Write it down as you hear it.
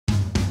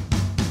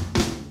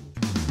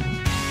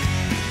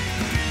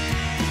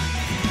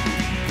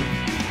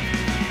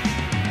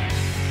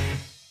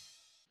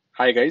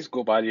Hi guys,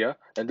 Gopal here.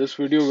 In this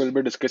video, we'll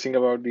be discussing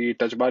about the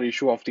touch bar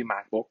issue of the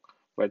MacBook,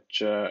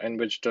 which in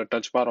which the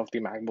touch bar of the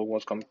MacBook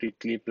was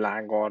completely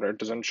blank or it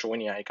doesn't show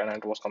any icon and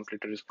it was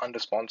completely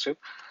unresponsive.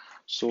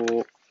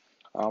 So,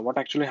 what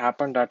actually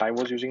happened that I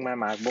was using my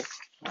MacBook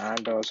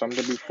and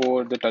someday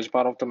before the touch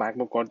bar of the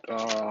MacBook got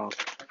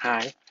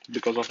hang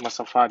because of my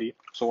Safari.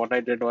 So what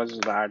I did was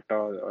that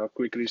a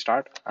quick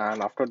restart,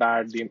 and after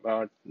that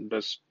the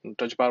this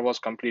touch bar was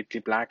completely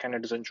black and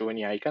it doesn't show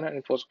any icon and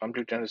it was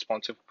completely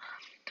unresponsive.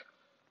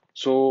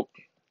 So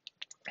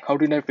how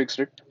did I fix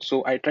it?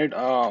 So I tried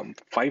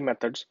five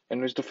methods in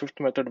which the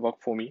fifth method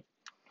worked for me.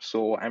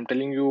 So I'm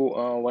telling you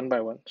one by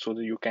one so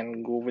that you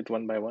can go with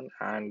one by one,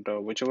 and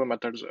whichever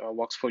methods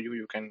works for you,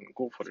 you can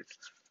go for it.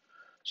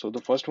 So the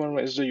first one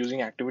is the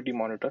using activity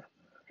monitor.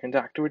 In the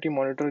activity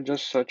monitor,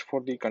 just search for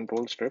the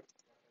control strip,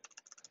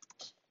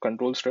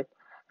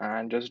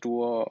 and just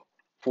do a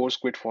force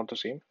quit for the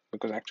same,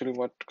 because actually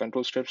what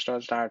control strips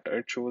does that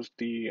it shows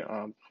the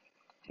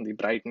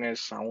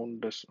brightness,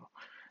 sound,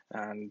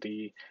 and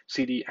the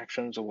CD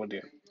actions over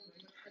there,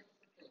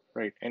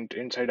 right,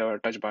 inside our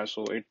touch bar.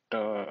 So it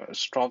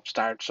stops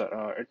that,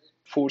 it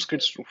force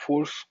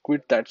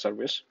quit that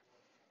service.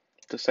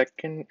 The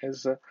second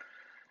is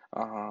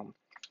um,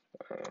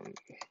 um,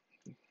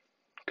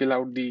 kill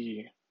out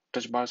the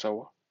touch bar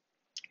server,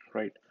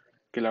 right?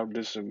 Kill out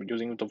this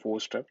using the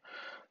force step,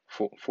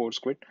 force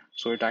quit.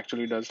 So it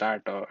actually does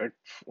that. It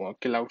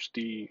kill out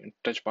the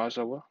touch bar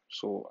server.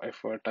 So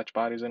if a touch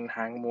bar is in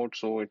hang mode,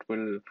 so it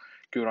will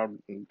cure out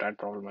that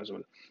problem as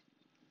well.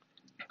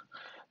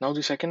 Now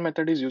the second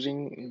method is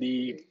using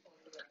the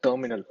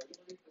terminal.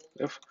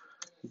 If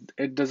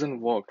it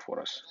doesn't work for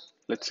us,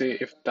 let's say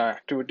if the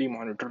activity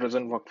monitor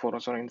doesn't work for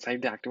us, or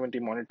inside the activity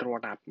monitor,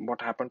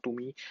 what happened to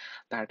me,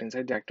 that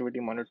inside the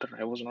activity monitor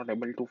I was not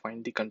able to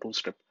find the control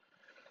strip.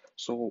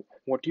 So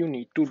what you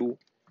need to do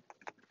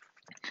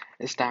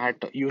is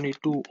that you need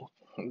to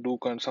do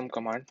some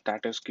command,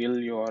 that is kill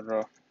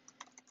your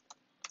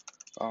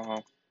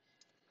uh,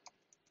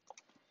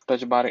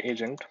 touch bar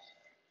agent,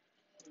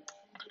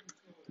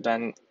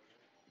 then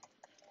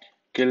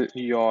kill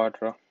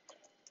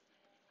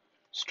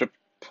strip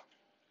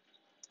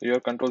your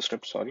control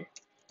strip, sorry.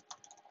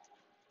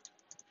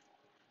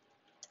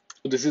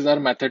 So this is our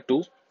method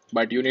two,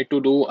 but you need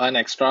to do an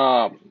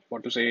extra,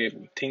 what to say,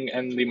 thing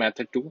in the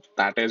method two.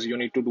 That is, you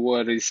need to do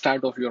a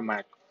restart of your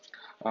Mac.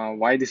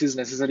 Why this is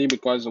necessary?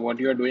 Because what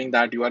you are doing,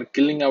 that you are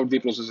killing out the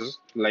processes.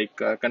 Like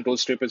control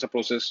strip is a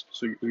process,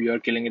 so you are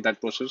killing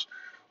that process.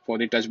 For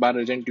the touch bar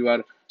agent, you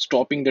are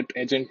stopping that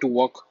agent to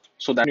work.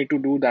 So that you need to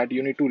do that.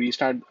 You need to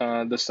restart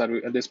this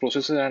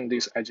processor and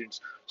these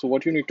agents. So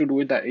what you need to do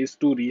with that is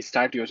to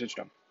restart your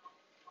system,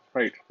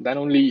 right? Then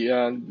only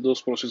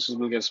those processes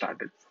will get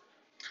started.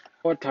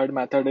 Our third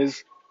method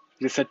is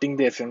resetting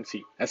the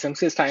SMC.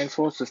 SMC stands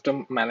for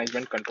System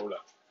Management Controller.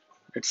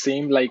 It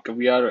seems like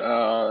we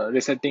are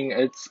resetting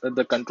it's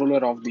the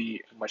controller of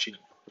the machine,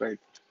 right?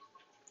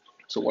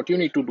 So what you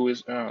need to do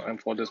is,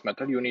 and for this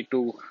method, you need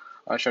to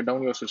shut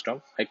down your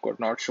system. I could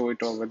not show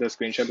it with the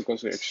screenshot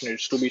because it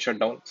needs to be shut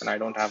down, and I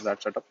don't have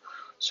that setup.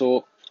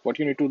 So what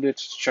you need to do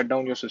is shut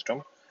down your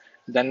system.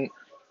 Then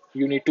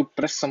you need to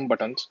press some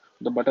buttons.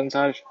 The buttons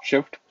are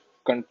Shift,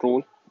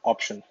 Control,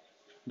 Option.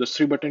 Those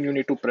three buttons you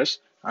need to press,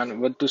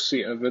 and with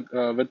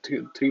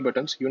three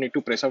buttons you need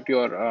to press out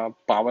your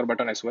power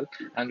button as well,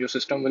 and your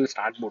system will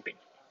start booting,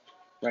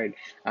 right?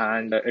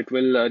 And it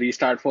will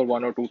restart for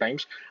one or two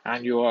times,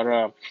 and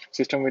your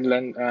system will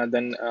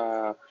then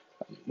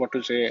what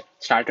to say,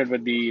 started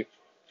with the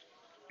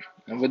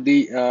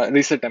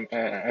reset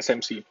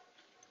SMC,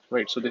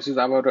 right? So this is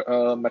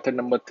our method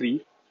number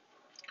three.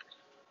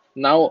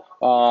 Now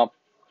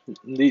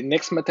the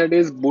next method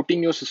is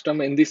booting your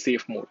system in the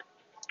safe mode,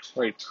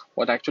 right?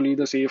 What actually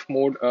the safe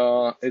mode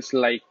is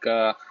like,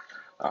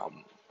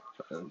 um,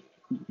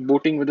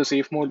 booting with the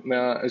safe mode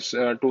is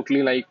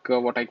totally like,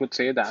 what I could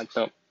say,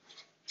 that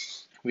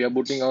we are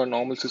booting our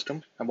normal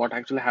system, and what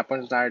actually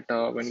happens that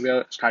when we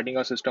are starting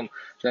our system,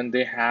 then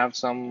they have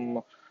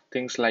some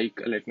things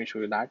like, let me show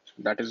you that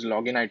is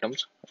login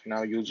items in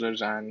our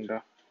users, and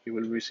you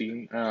will be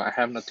seeing, I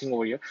have nothing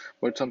over here,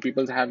 but some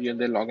people have here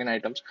their login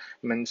items,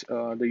 means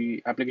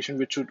the application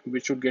which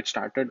should get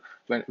started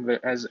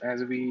as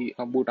we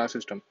boot our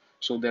system.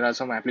 So there are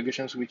some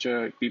applications which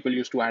people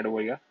used to add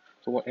over here.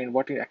 So in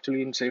what it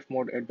actually in safe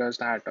mode it does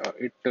that,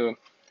 it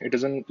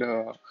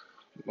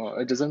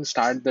doesn't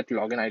start that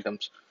login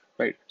items,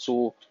 right?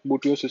 So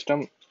boot your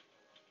system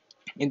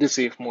in the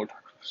safe mode.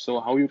 So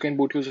how you can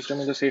boot your system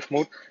in the safe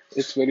mode?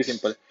 It's very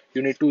simple.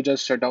 You need to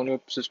just shut down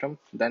your system,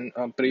 then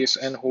press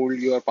and hold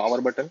your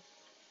power button.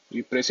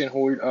 You press and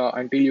hold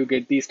until you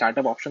get the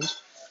startup options.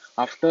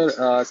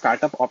 After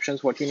startup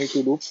options, what you need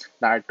to do,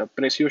 that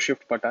press your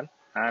shift button,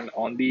 and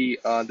on the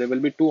there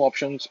will be two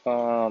options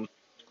for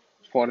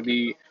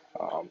the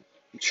um,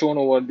 shown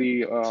over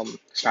the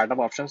startup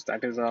options,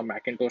 that is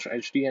Macintosh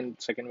HD, and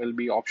second will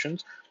be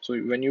options. So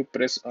when you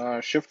press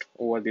shift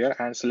over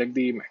there and select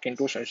the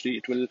Macintosh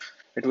HD,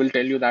 it will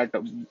tell you that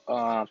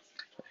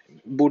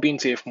boot in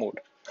safe mode,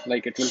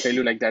 like it will tell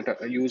you like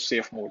that, use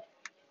safe mode.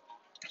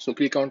 So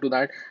click onto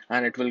that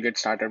and it will get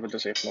started with the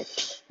safe mode.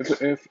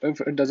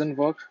 If it doesn't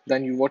work,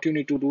 then what you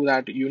need to do,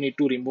 that you need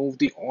to remove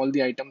the all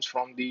the items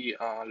from the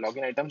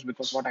login items,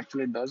 because what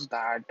actually it does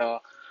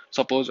that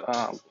suppose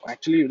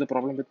actually the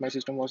problem with my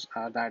system was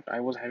that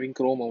I was having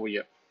Chrome over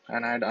here,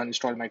 and I had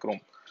uninstalled my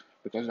Chrome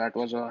because that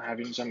was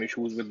having some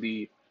issues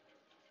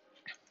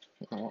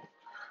uh,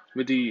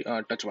 with the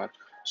touch bar.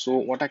 So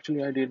what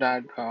actually I did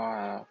that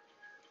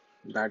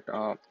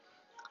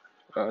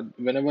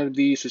whenever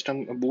the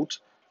system boots,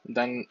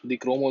 then the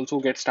Chrome also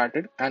gets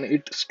started and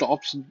it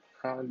stops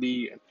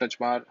the touch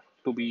bar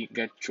to be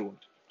get shown.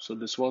 So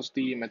this was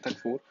the method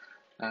 4,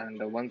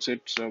 and once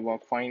it's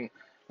work fine,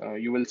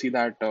 you will see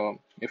that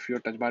if your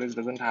touch bar is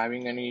doesn't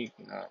having any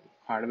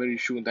hardware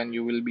issue, then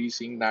you will be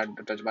seeing that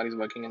the touch bar is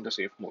working in the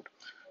safe mode.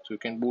 So you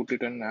can boot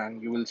it in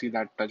and you will see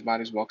that touch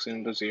bar is works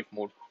in the safe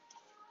mode.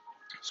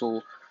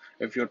 So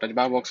if your touch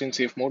bar works in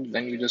safe mode,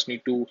 then you just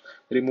need to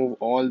remove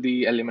all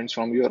the elements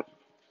from your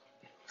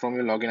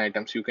login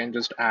items. You can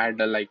just add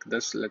like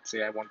this. Let's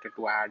say I wanted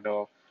to add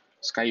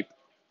Skype.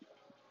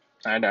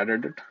 I had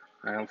added it.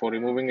 And for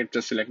removing it,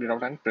 just select it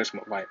out and press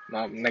Y,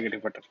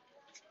 negative button.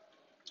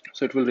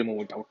 So it will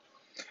remove it out.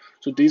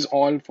 So these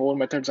all four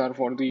methods are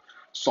for the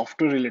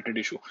software related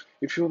issue.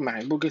 If your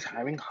MacBook is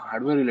having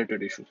hardware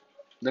related issue,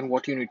 then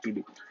what you need to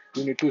do?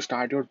 You need to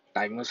start your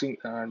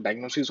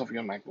diagnosis of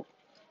your MacBook.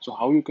 So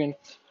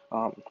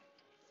um,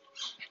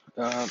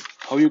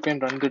 how you can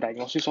run the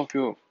diagnosis of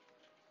your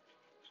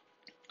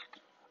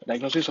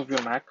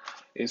Mac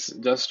is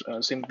just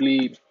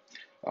simply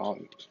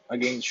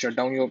again shut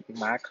down your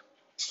Mac.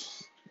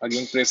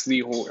 Again, press the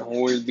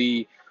hold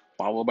the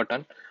power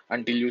button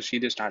until you see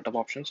the startup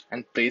options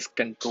and press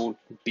Control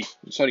D.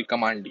 Sorry,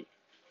 Command D.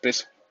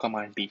 Press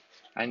Command D,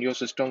 and your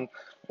system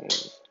uh,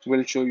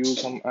 will show you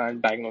some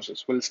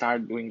diagnosis. Will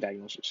start doing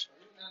diagnosis.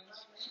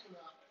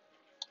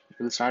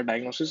 Will start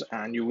diagnosis,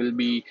 and you will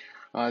be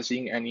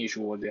seeing any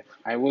issue over there.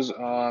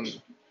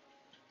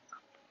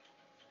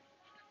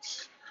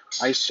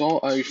 I saw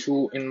a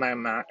issue in my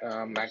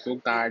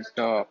MacBook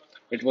that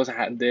it was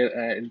had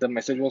there. The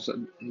message was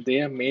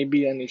there may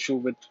be an issue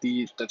with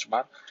the touch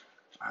bar,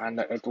 and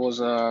it was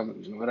a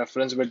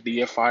reference with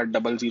DFR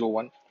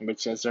 001,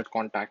 which says that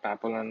contact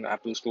Apple and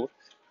Apple Store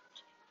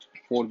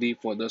for the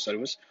further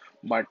service.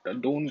 But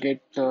don't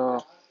get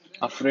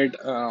afraid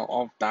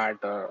of that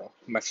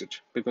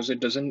message, because it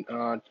doesn't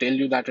tell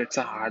you that it's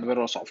a hardware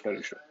or software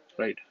issue,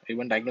 right?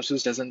 Even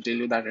diagnosis doesn't tell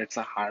you that it's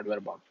a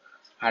hardware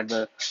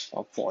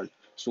fault.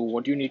 So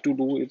what you need to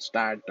do is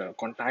that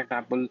contact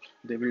Apple.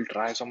 They will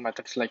try some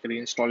methods like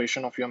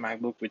reinstallation of your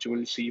MacBook, which you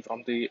will see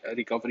from the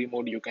recovery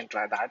mode. You can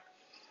try that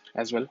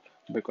as well,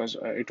 because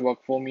it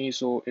worked for me.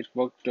 So it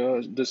worked,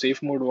 the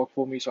safe mode worked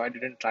for me, so I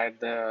didn't try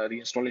the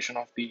reinstallation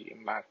of the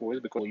Mac OS,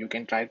 because you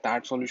can try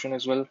that solution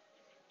as well.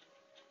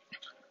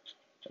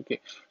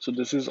 Okay, so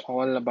this is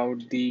all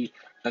about the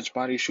touch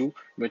bar issue,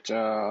 which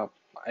I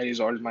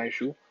resolved my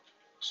issue.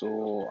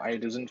 So I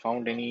didn't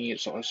found any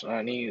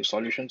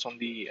solutions on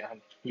the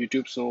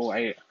YouTube. So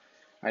I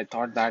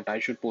thought that I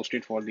should post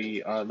it for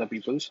the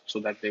peoples,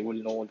 so that they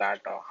will know that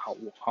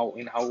how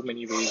in how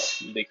many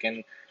ways they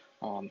can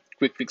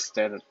quick fix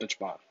their touch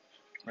bar,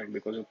 right?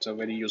 Because it's a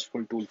very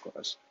useful tool for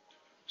us.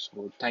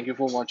 So thank you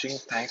for watching.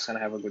 Thanks and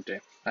have a good day.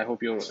 I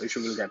hope your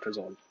issue will get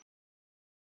resolved.